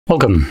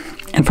Welcome.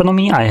 In front of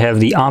me I have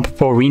the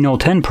OPPO Reno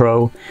 10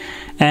 Pro,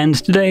 and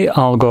today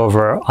I'll go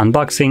over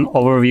unboxing,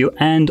 overview,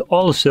 and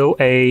also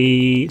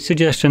a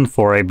suggestion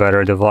for a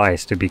better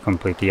device, to be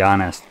completely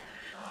honest.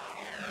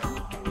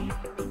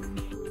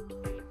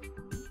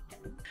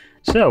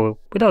 So,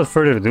 without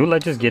further ado,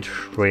 let's just get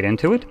straight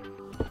into it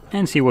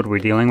and see what we're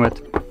dealing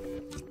with.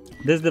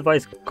 This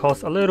device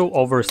costs a little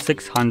over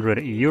 600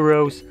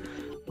 euros,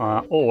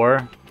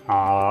 or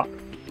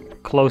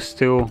close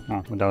to,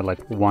 well, without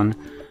like one,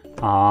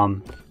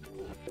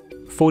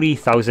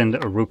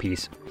 40,000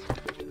 rupees.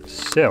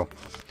 So,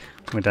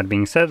 with that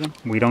being said,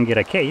 we don't get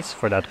a case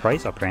for that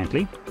price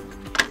apparently,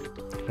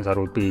 because that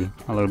would be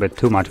a little bit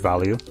too much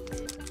value.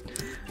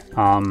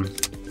 Then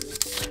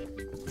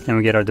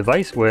we get our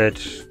device,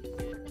 which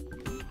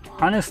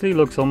honestly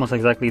looks almost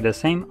exactly the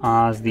same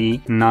as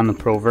the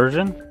non-pro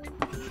version.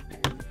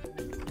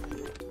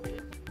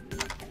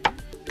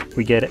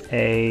 We get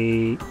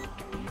a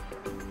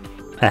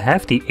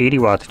hefty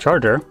 80-watt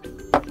charger,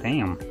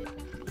 damn,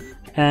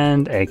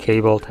 and a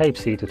cable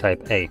Type-C to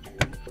Type-A.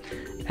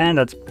 And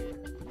that's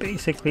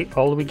basically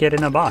all we get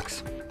in a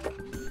box.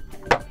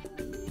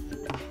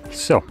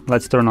 So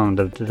let's turn on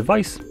the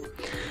device.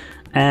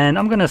 And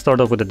I'm gonna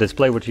start off with the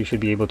display, which you should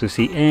be able to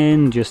see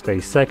in just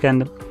a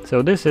second.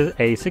 So this is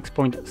a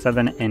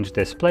 6.7-inch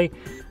display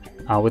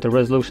with a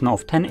resolution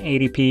of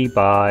 1080p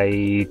by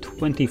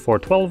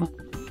 2412.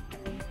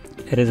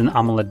 It is an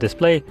AMOLED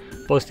display,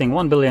 boasting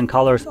 1 billion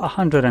colors,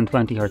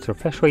 120 Hz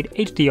refresh rate,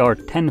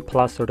 HDR10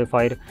 Plus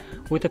certified,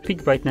 with a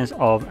peak brightness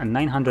of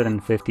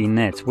 950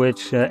 nits,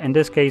 which in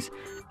this case,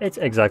 it's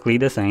exactly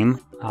the same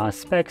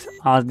specs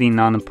as the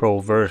non-pro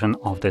version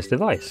of this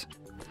device.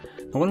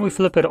 When we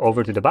flip it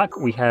over to the back,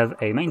 we have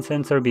a main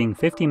sensor being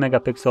 50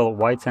 megapixel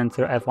wide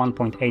sensor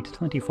f1.8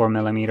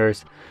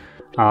 24mm,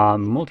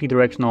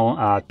 multi-directional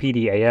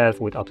PDAF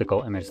with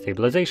optical image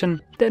stabilization.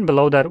 Then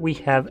below that we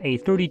have a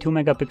 32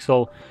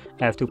 megapixel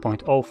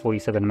f2.0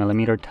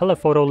 47mm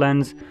telephoto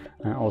lens,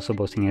 also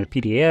boasting a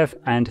PDAF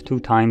and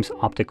 2x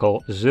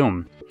optical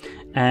zoom.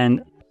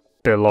 And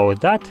below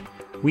that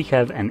we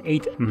have an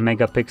 8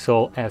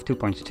 megapixel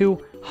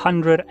f2.2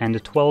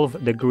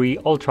 112 degree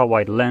ultra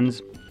wide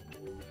lens.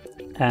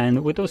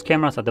 And with those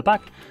cameras at the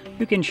back,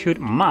 you can shoot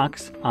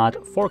max at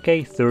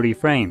 4K 30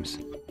 frames.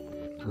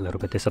 A little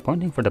bit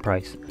disappointing for the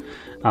price.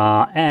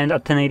 And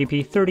at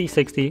 1080p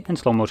 30/60 and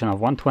slow motion of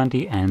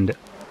 120 and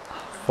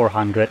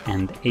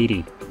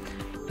 480.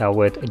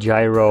 With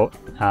gyro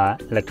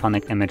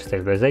electronic image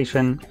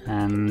stabilization,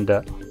 and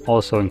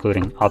also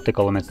including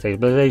optical image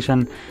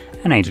stabilization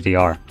and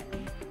HDR.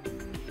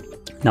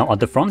 Now at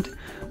the front,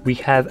 we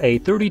have a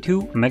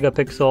 32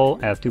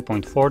 megapixel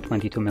f2.4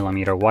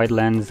 22mm wide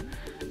lens,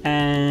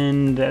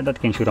 and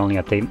that can shoot only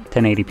at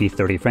 1080p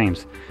 30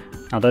 frames.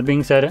 Now that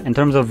being said, in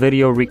terms of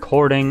video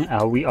recording,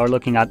 we are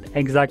looking at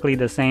exactly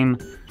the same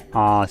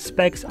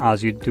specs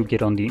as you do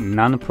get on the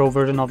non-pro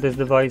version of this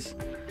device,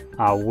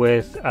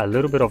 with a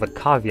little bit of a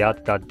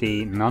caveat that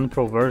the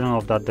non-pro version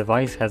of that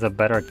device has a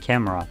better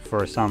camera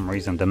for some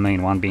reason, the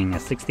main one being a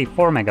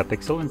 64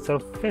 megapixel instead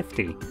of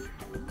 50.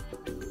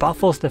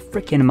 Baffles the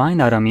freaking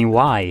mind out of me,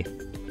 why?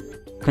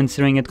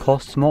 Considering it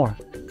costs more.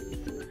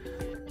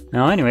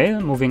 Now anyway,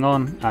 moving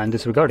on and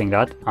disregarding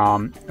that,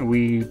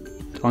 we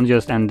don't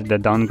just end the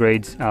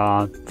downgrades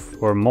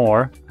for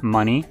more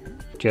money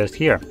just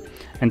here.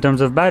 In terms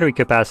of battery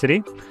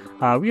capacity,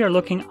 we are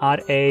looking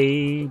at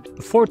a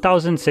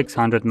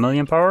 4600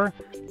 mAh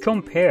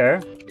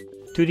compared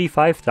to the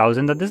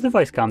 5000 that this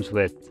device comes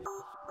with.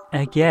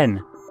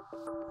 Again,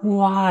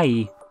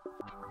 why?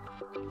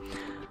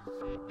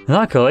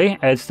 Luckily,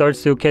 it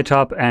starts to catch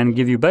up and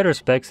give you better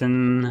specs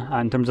in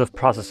terms of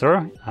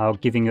processor,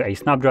 giving you a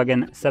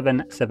Snapdragon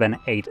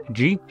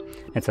 778G.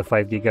 It's a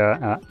 5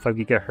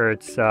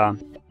 gigahertz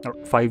or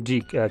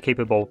 5G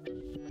capable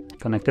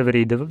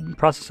connectivity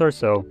processor,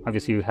 so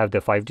obviously you have the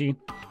 5G.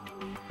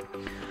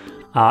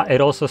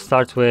 It also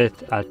starts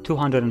with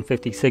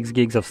 256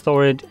 gigs of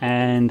storage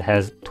and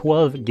has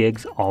 12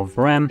 gigs of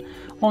RAM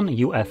on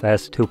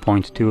UFS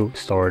 2.2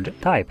 storage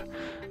type.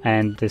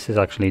 And this is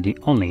actually the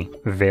only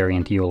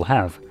variant you'll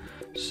have.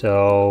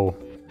 So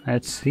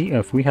let's see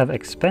if we have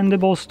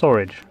expandable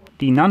storage.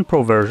 The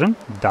non-pro version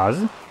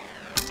does.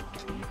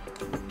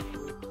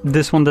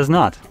 This one does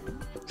not.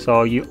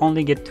 So you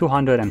only get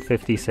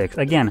 256.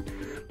 Again,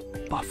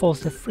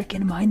 baffles the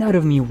freaking mind out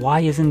of me. Why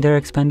isn't there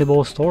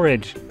expandable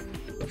storage?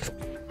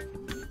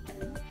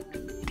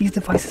 These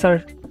devices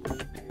are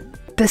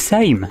the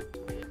same.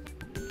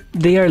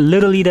 They are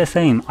literally the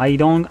same. I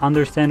don't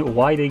understand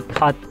why they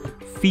cut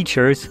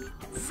features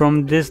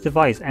from this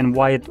device and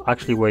why it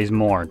actually weighs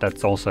more.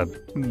 That's also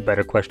a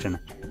better question.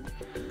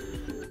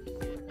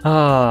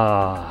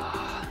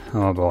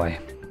 Oh boy.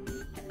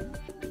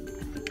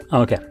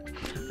 Okay,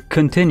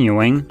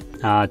 continuing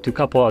to a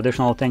couple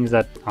additional things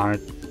that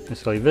aren't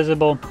necessarily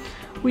visible.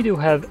 We do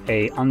have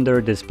a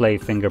under display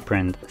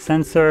fingerprint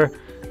sensor.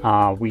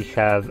 We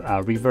have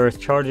reverse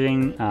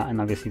charging and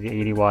obviously the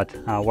 80-watt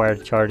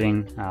wired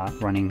charging,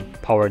 running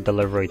power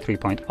delivery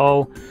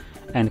 3.0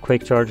 and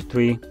quick charge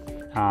 3.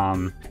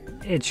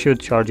 it should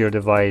charge your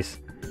device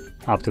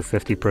up to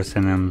 50%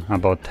 in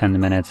about 10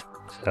 minutes.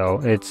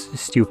 So it's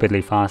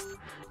stupidly fast,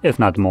 if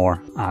not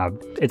more.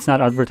 It's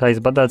not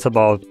advertised, but that's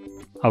about,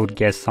 I would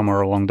guess,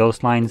 somewhere along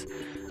those lines.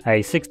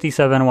 A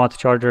 67 watt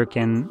charger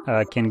can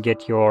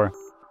get your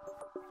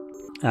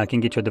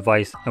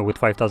device with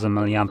 5000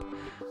 milliamp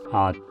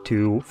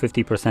to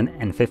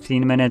 50% in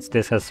 15 minutes.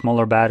 This has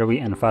smaller battery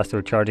and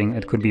faster charging.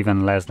 It could be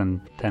even less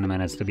than 10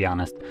 minutes, to be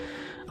honest.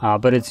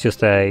 But it's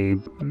just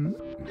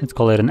let's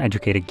call it an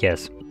educated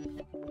guess.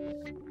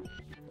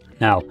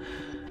 Now,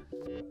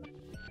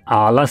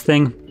 last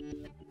thing,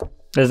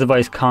 this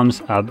device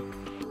comes out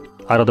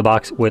of the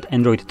box with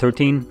Android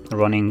 13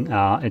 running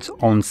its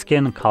own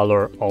skin,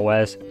 Color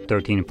OS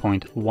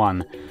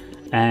 13.1.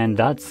 And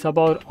that's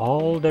about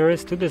all there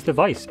is to this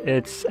device.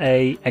 It's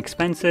a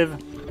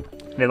expensive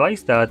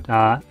device that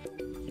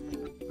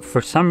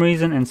for some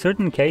reason in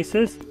certain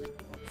cases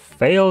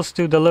fails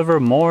to deliver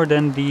more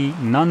than the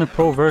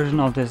non-pro version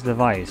of this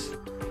device,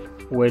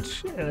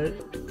 which the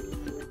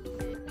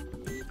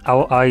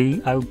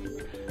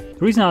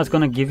reason I was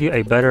going to give you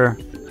a better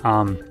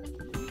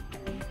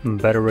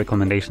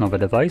recommendation of a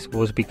device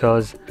was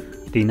because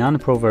the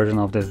non-pro version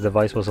of this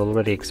device was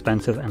already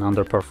expensive and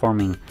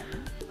underperforming.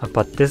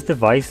 But this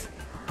device,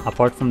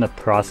 apart from the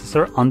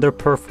processor,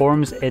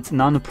 underperforms its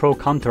non-pro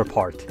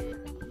counterpart.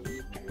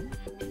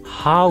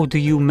 How do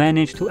you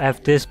manage to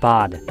have this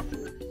bad?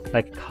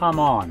 Like, come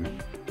on.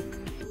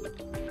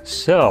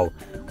 So,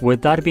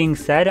 with that being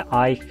said,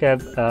 I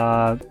have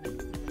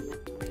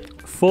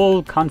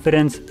full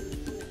confidence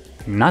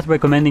not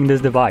recommending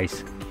this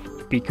device,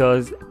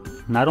 because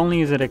not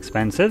only is it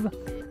expensive,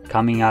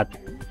 coming at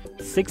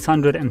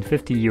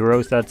 650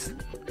 euros, that's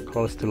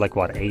close to like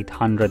what,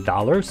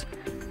 $800?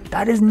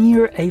 That is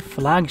near a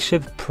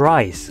flagship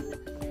price.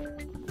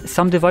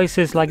 Some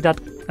devices like that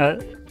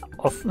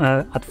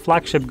at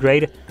flagship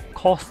grade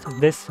cost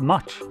this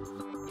much,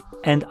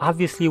 and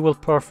obviously will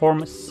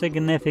perform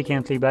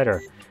significantly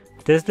better.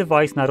 This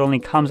device not only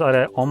comes at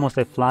almost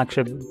a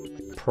flagship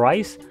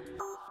price,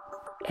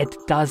 it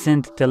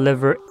doesn't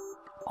deliver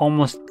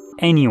almost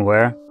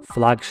anywhere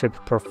flagship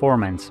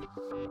performance.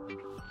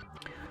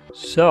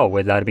 So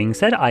with that being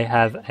said, I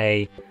have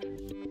a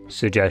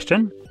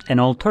suggestion, an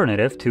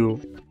alternative to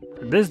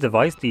this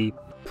device, the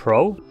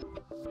Pro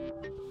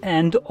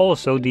and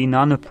also the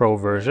non-Pro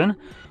version,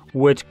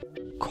 which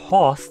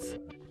costs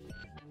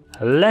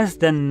less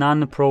than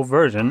non-Pro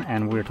version,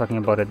 and we're talking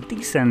about a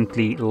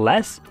decently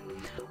less,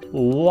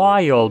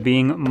 while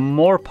being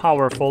more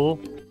powerful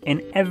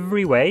in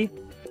every way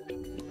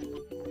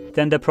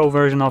than the Pro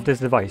version of this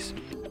device.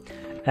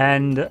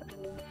 And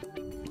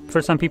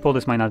for some people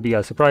this might not be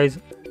a surprise,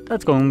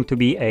 that's going to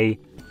be a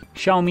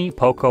Xiaomi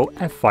POCO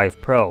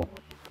F5 Pro.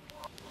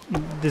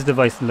 This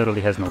device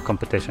literally has no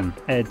competition.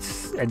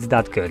 It's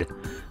that good.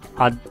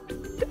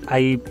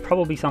 I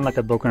probably sound like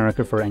a broken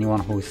record for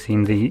anyone who's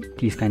seen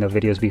these kind of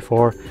videos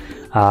before.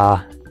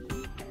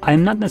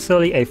 I'm not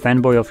necessarily a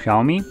fanboy of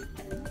Xiaomi,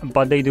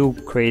 but they do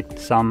create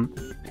some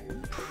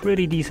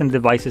pretty decent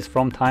devices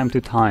from time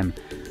to time,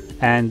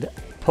 and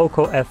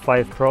POCO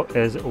F5 Pro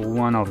is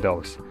one of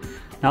those.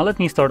 Now let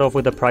me start off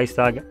with the price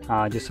tag,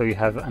 just so you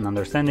have an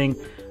understanding.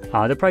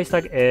 The price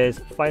tag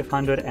is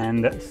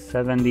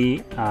 570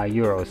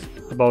 euros.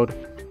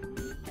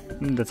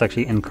 That's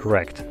actually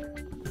incorrect.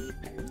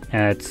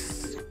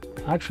 It's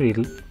actually,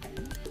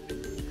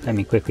 let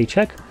me quickly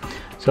check.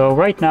 So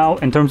right now,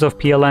 in terms of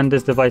PLN,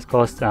 this device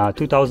costs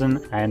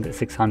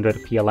 2,600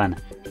 PLN.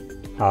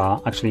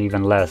 Actually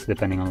even less,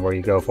 depending on where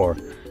you go for.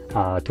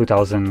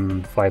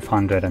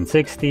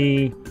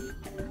 2,560.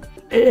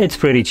 It's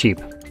pretty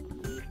cheap.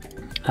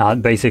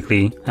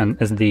 Basically,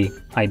 and is the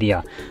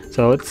idea.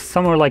 So it's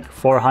somewhere like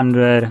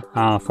 400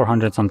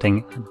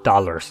 something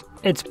dollars.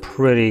 It's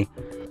pretty,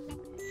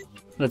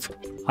 let's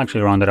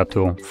actually round it up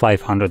to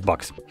 500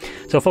 bucks.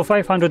 So for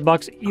 500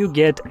 bucks, you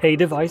get a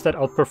device that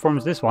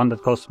outperforms this one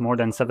that costs more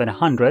than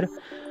 700,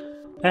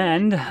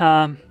 and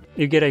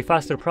you get a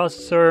faster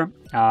processor,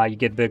 you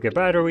get bigger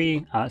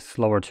battery,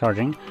 slower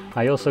charging.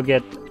 I also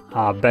get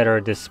a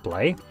better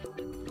display,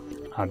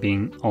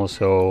 being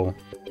also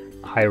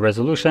high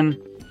resolution.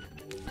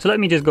 So let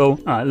me just go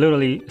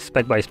literally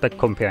spec by spec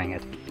comparing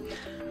it.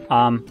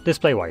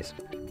 Display wise,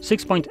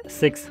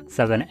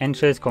 6.67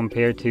 inches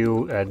compared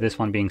to this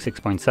one being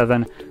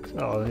 6.7,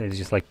 so it's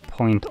just like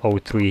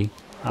 0.03,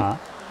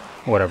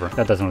 whatever,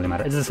 that doesn't really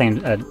matter, it's the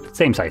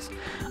same size.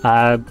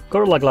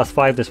 Gorilla Glass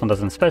 5, this one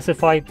doesn't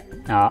specify.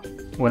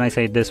 When I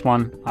say this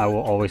one, I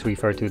will always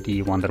refer to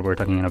the one that we're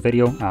talking in a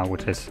video,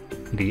 which is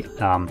the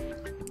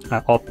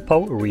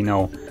OPPO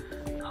Reno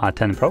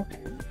 10 Pro.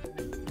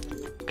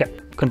 Okay,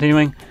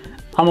 continuing.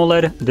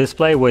 AMOLED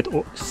display with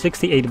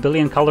 68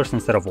 billion colors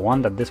instead of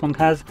one that this one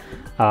has.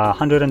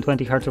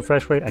 120 Hz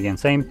refresh rate, again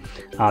same.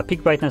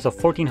 Peak brightness of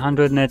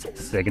 1400 nits,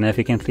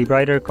 significantly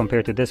brighter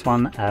compared to this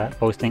one,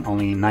 boasting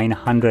only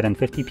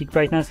 950 peak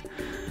brightness.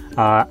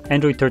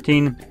 Android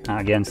 13,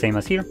 again same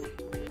as here.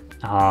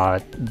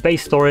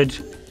 Base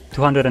storage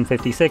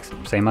 256,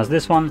 same as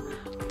this one,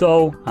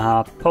 though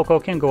POCO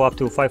can go up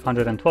to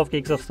 512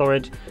 gigs of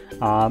storage.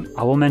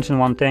 I will mention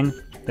one thing.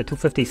 The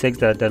 256,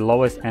 the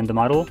lowest end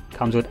model,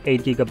 comes with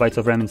 8 gigabytes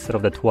of RAM instead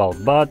of the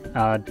 12, but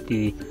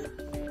the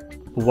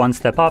one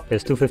step up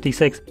is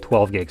 256,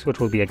 12 gigs, which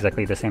will be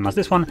exactly the same as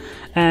this one.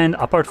 And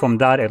apart from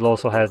that, it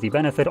also has the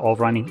benefit of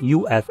running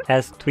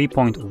UFS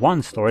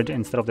 3.1 storage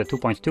instead of the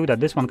 2.2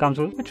 that this one comes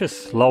with, which is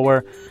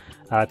slower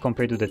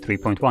compared to the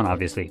 3.1,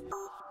 obviously.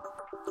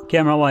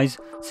 Camera-wise,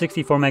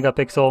 64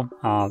 megapixel,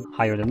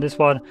 higher than this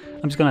one.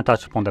 I'm just gonna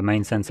touch upon the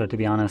main sensor, to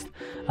be honest.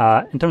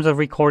 In terms of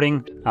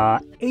recording,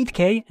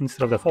 8K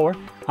instead of the 4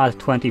 at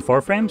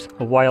 24 frames,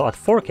 while at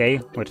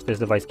 4K, which this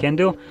device can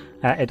do,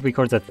 it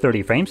records at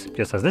 30 frames,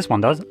 just as this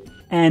one does,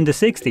 and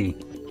 60,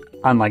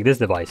 unlike this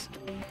device.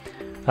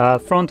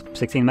 Front,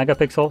 16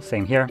 megapixel,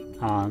 same here,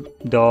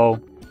 though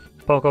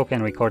POCO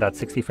can record at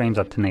 60 frames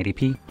at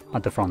 1080p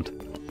at the front.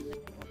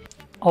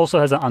 Also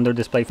has an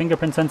under-display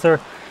fingerprint sensor,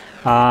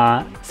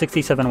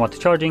 67 watt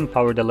charging,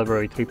 power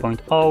delivery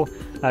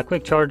 3.0,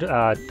 quick charge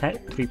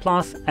 3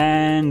 plus,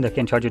 and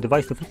can charge your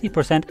device to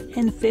 50%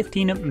 in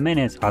 15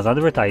 minutes as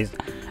advertised.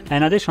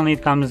 And additionally,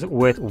 it comes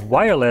with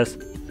wireless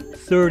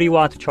 30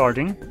 watt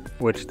charging,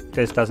 which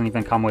this doesn't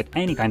even come with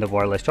any kind of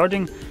wireless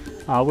charging,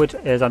 which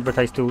is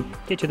advertised to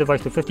get your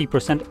device to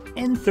 50%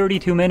 in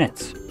 32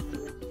 minutes.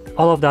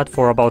 All of that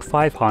for about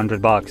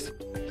 500 bucks.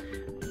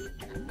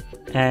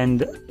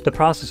 And the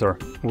processor,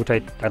 which I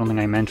don't think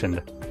I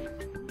mentioned.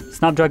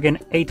 Snapdragon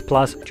 8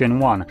 Plus Gen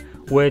 1,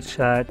 which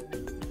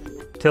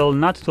till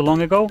not too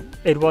long ago,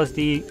 it was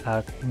the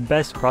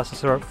best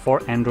processor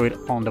for Android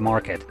on the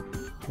market,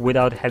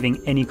 without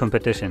having any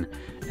competition.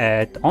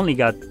 It only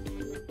got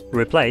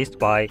replaced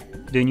by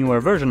the newer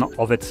version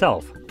of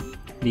itself.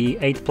 The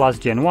 8 Plus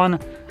Gen 1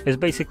 is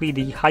basically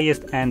the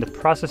highest end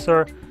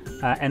processor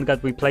and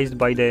got replaced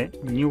by the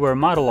newer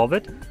model of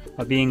it,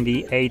 being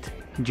the 8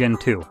 Gen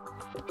 2.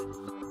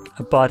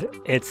 But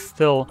it's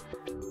still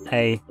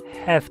a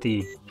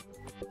hefty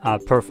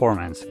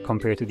performance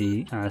compared to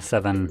the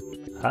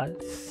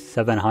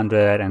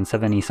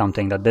 770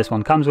 something that this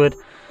one comes with.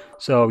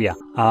 So yeah,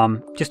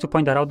 just to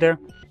point that out there,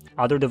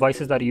 other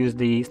devices that use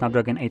the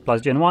Snapdragon 8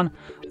 Plus Gen 1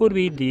 would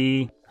be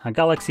the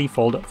Galaxy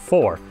Fold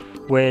 4,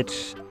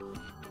 which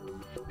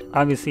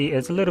obviously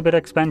is a little bit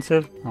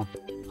expensive, well,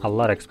 a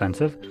lot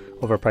expensive,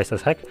 overpriced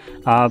as heck,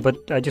 but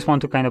I just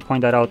want to kind of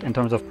point that out in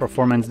terms of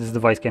performance. This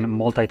device can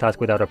multitask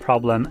without a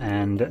problem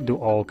and do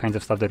all kinds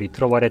of stuff that you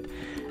throw at it,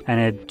 and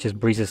it just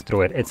breezes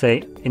through it. It's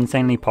a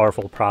insanely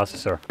powerful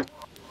processor,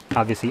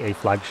 obviously a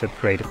flagship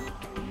grade.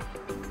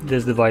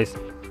 This device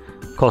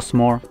costs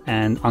more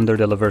and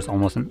under-delivers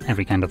almost in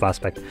every kind of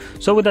aspect.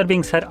 So with that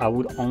being said, I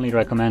would only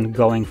recommend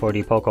going for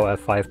the POCO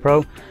F5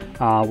 Pro,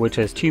 which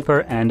is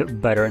cheaper and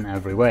better in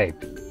every way.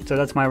 So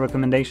that's my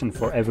recommendation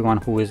for everyone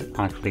who is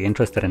actually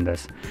interested in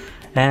this.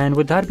 And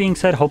with that being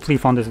said, hopefully you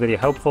found this video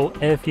helpful.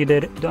 If you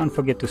did, don't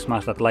forget to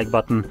smash that like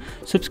button,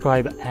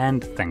 subscribe,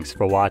 and thanks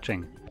for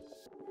watching.